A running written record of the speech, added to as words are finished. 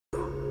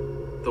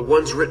The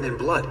ones written in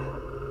blood.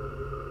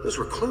 Those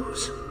were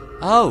clues.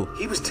 Oh.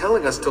 He was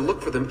telling us to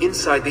look for them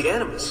inside the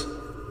Animus.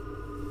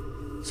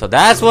 So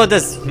that's what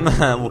this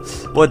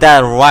what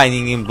that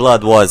writing in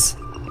blood was.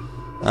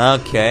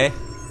 Okay.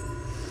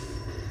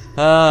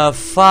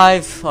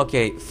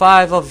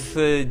 5 of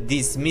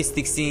these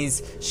mystic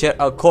scenes share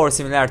a core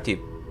similarity.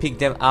 Pick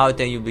them out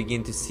and you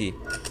begin to see.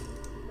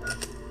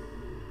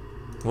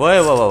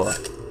 Whoa.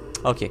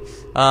 Okay.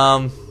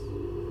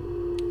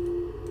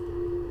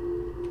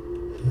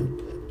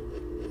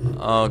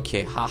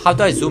 Okay. How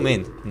do I zoom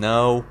in?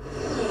 No.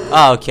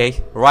 Ah,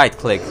 okay. Right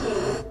click.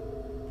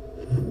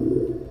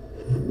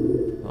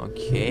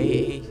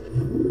 Okay.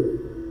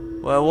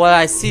 Well, what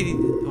I see,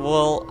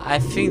 well, I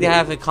think they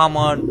have in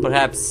common,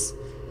 perhaps,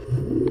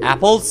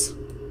 apples?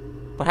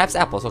 Perhaps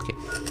apples, okay.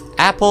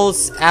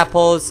 Apples,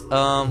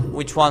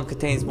 which one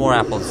contains more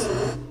apples?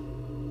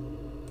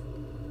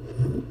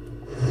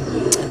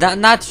 That,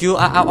 not you,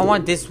 I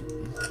want this.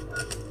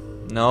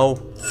 No.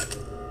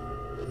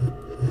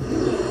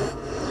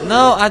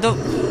 No, I don't.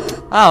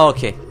 Oh,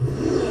 okay.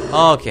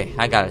 Okay,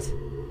 I got it.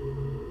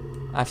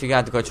 I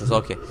forgot to go choose,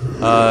 okay.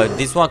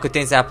 This one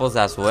contains apples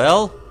as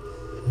well.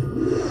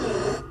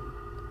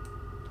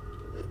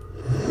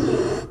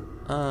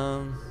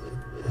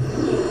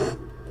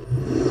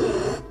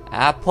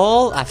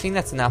 Apple, I think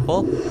that's an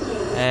apple.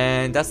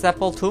 And that's the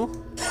apple too.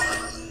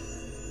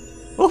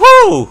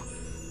 Woohoo!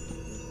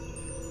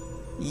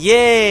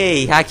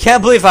 Yay! I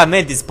can't believe I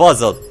made this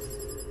puzzle.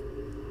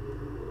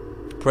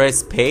 Press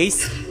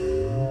space.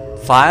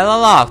 File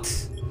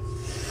unlocked.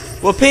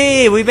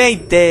 Whoopee! We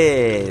made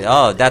it!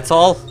 Oh, that's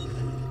all?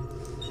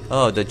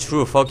 Oh, the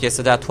truth. Okay,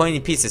 so there are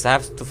 20 pieces. I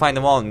have to find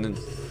them all.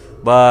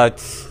 But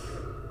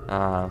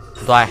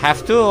do I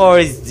have to, or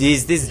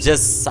is this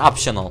just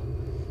optional?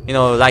 You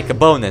know, like a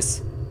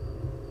bonus.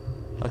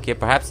 Okay,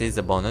 perhaps it is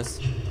a bonus.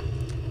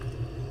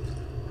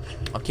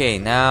 Okay,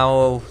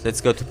 now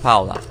let's go to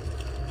Paula.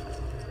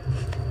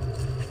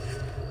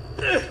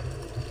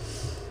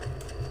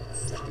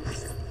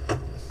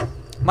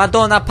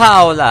 Madonna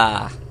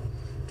Paula,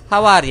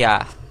 how are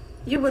ya?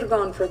 You were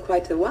gone for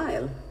quite a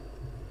while.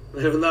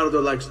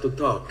 Leonardo likes to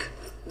talk.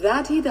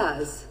 That he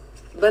does.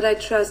 But I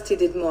trust he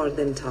did more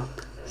than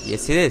talk.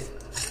 Yes, he did.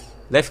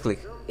 Left click.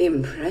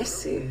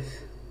 Impressive.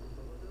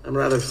 I'm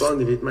rather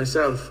fond of it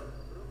myself.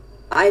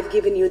 I've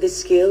given you the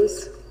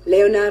skills.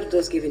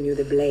 Leonardo's given you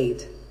the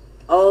blade.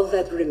 All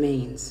that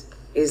remains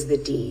is the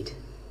deed.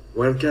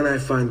 Where can I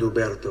find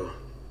Ulberto?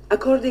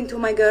 According to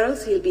my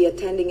girls, he'll be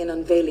attending an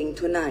unveiling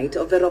tonight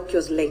of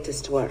Verrocchio's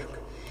latest work.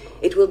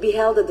 It will be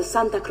held at the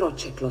Santa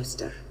Croce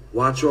cloister.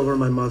 Watch over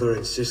my mother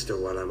and sister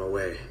while I'm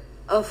away.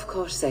 Of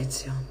course,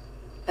 Ezio.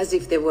 As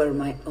if they were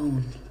my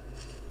own.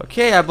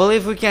 Okay, I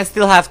believe we can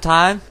still have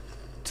time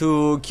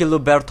to kill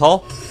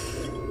Ulberto.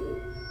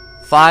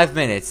 5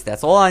 minutes,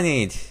 that's all I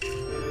need.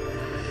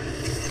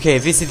 Okay,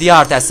 visit the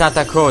art at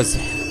Santa Croce.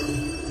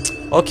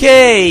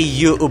 Okay,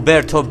 you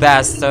Ulberto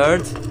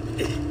bastard.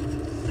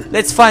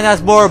 Let's find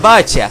out more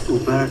about you.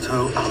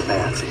 Ulberto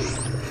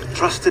Alberti,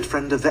 trusted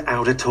friend of the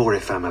Auditore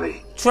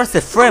family.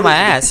 Trusted friend, my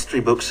ass.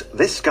 History books,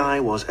 this guy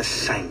was a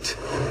saint.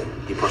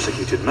 He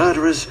prosecuted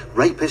murderers,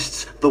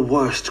 rapists, the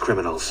worst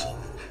criminals.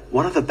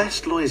 One of the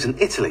best lawyers in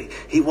Italy,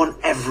 he won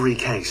every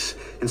case,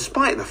 in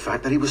spite of the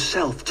fact that he was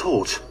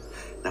self-taught.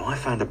 Now, I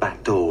found a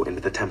back door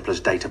into the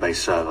Templars database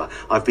server.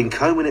 I've been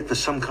combing it for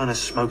some kind of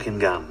smoking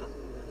gun.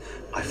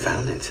 I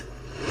found it.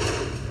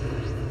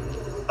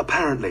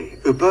 Apparently,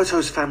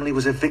 Uberto's family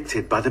was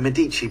evicted by the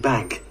Medici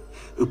Bank.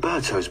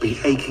 Uberto's been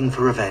aching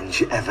for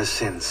revenge ever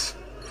since.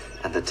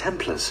 And the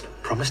Templars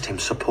promised him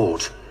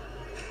support.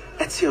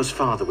 Ezio's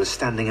father was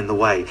standing in the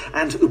way,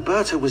 and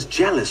Ulberto was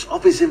jealous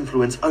of his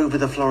influence over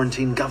the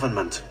Florentine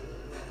government.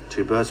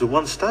 Two birds with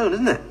one stone,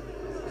 isn't it?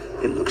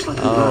 It looks like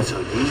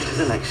Ulberto used his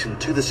election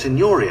to the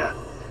Signoria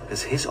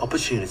as his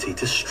opportunity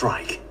to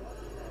strike.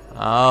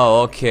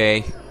 Oh,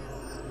 okay.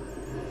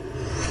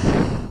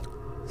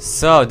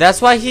 So,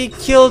 that's why he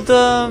killed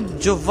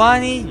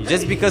Giovanni?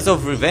 Just because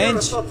of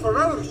revenge?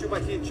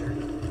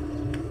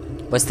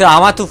 But still, I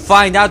want to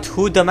find out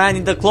who the man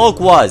in the cloak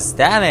was.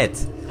 Damn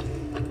it.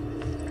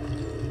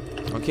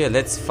 Okay,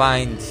 let's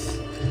find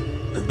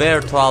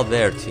Ulberto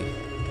Alberti.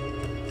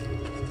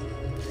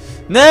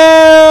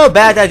 No!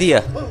 Bad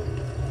idea.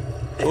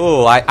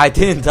 Oh, I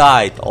didn't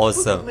die.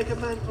 Awesome.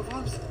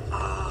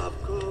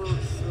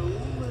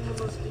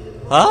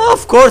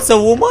 Of course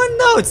a woman?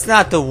 No, it's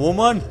not a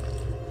woman.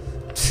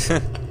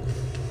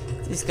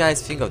 These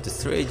guys think of the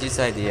strangest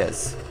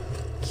ideas.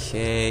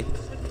 Okay.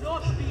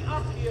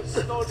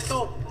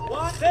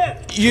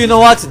 You know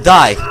what?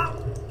 Die.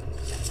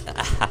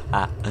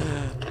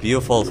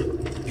 Beautiful.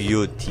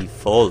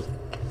 Beautiful.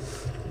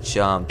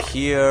 Jump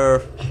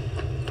here.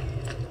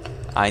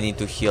 I need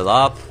to heal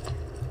up.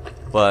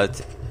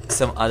 But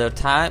some other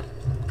time.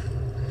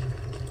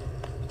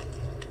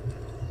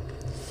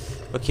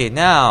 Okay,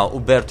 now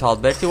Ulberto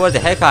Alberti, where the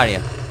heck are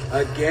you?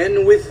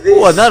 Again with this?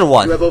 Oh, another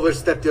one. You have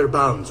overstepped your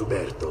bounds,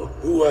 Ulberto.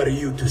 Who are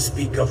you to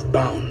speak of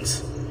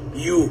bounds?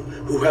 You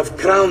who have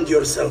crowned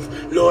yourself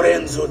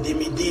Lorenzo di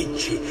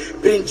Medici,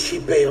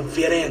 Principe of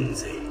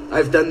Firenze.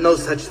 I've done no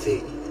such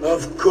thing.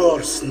 Of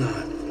course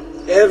not.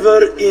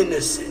 Ever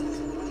innocent.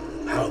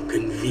 How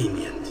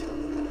convenient.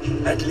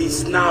 At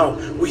least now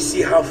we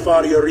see how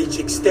far your reach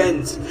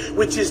extends,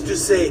 which is to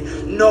say,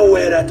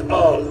 nowhere at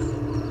all.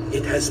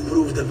 It has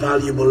proved a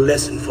valuable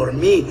lesson for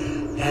me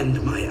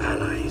and my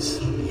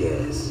allies.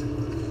 Yes.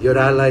 Your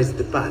allies,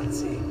 the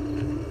Pazzi.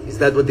 Is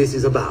that what this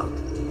is about?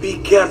 Be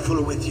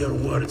careful with your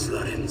words,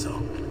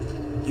 Lorenzo.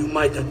 You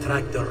might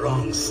attract the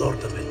wrong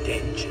sort of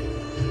attention.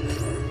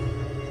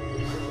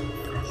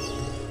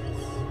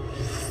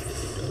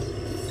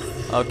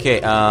 Okay,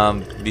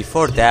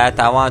 before that,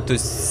 I want to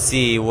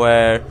see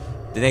where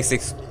the next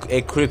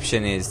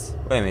encryption is.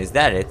 Wait a minute, is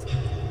that it?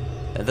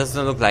 That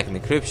doesn't look like an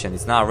encryption,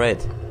 it's not red.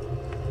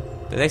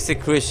 The next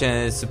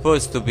encryption is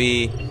supposed to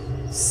be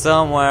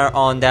somewhere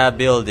on that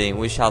building.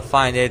 We shall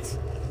find it.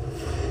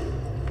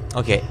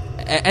 Okay,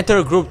 enter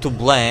a group to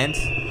blend.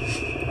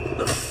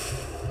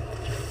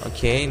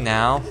 Okay,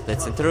 now,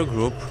 let's enter a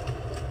group.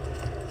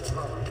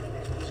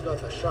 He's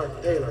got a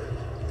sharp tailor.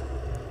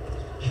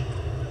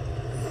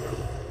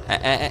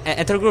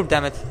 Enter a group,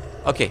 damn it.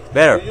 Okay,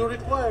 better. Do you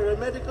require a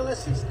medical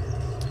assistant?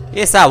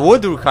 Yes, I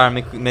would require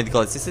medical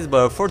assistance,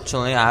 but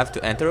unfortunately I have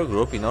to enter a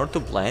group in order to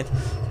blend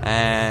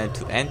and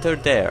to enter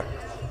there.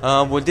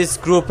 Will this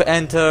group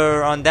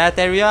enter on that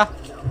area?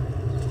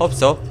 Hope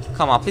so.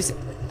 Come on, please.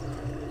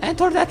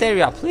 Enter that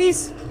area,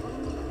 please.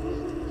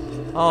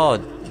 Oh,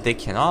 they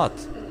cannot.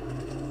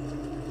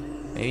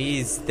 Maybe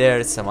is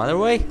there some other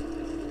way?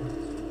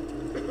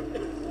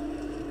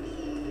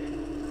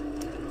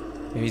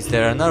 Maybe is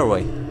there another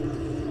way?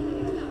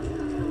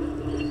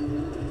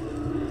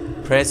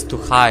 Press to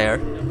hire.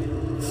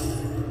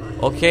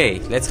 Okay,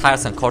 let's hire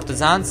some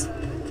courtesans.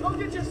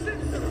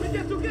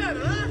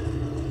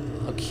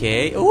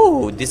 Okay.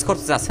 Ooh, these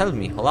courtesans helped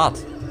me a lot.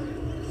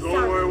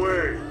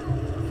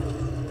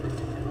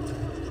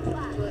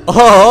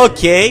 Oh,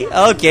 okay,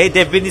 okay.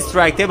 They've been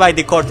distracted by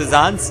the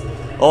courtesans.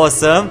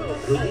 Awesome.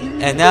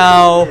 And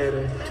now,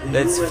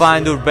 let's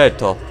find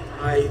Ulberto.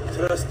 I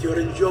trust you're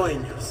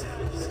enjoying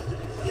yourselves.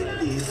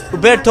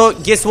 Ulberto,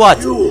 guess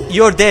what?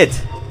 You're dead.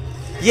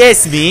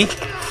 Yes, me.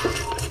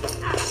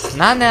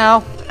 Not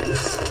now.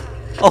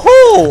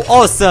 Oh,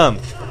 awesome.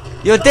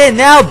 You're dead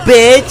now,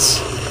 bitch.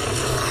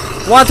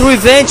 Want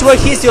revenge? Well,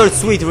 here's your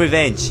sweet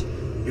revenge.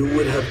 You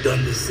would have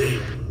done the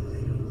same.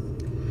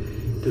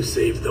 To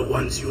save the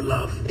ones you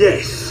love.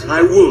 Yes,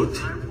 I would.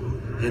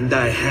 And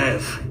I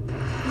have.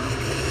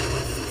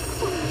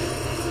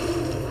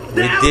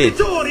 We did.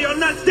 Auditori are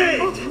not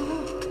dead!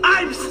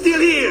 I'm still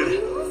here!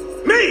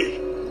 Me!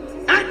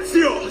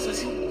 Ezio!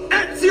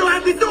 Ezio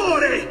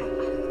Auditore!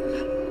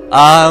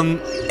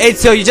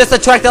 Ezio, you just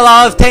attract a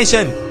lot of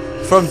attention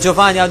from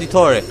Giovanni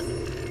Auditore.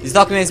 This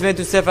document is meant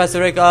to serve as a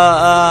record.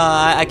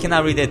 I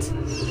cannot read it.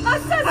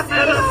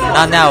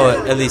 Not now,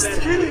 at least.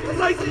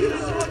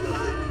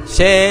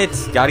 Shit,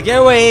 gotta get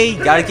away,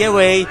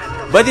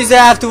 But you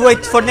have to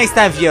wait for next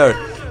time, viewer.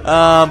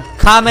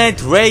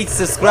 Comment, rate,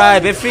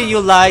 subscribe, everything you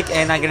like,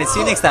 and I'm gonna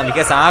see you next time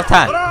because I don't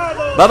have time.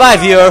 Bye bye,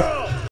 viewer.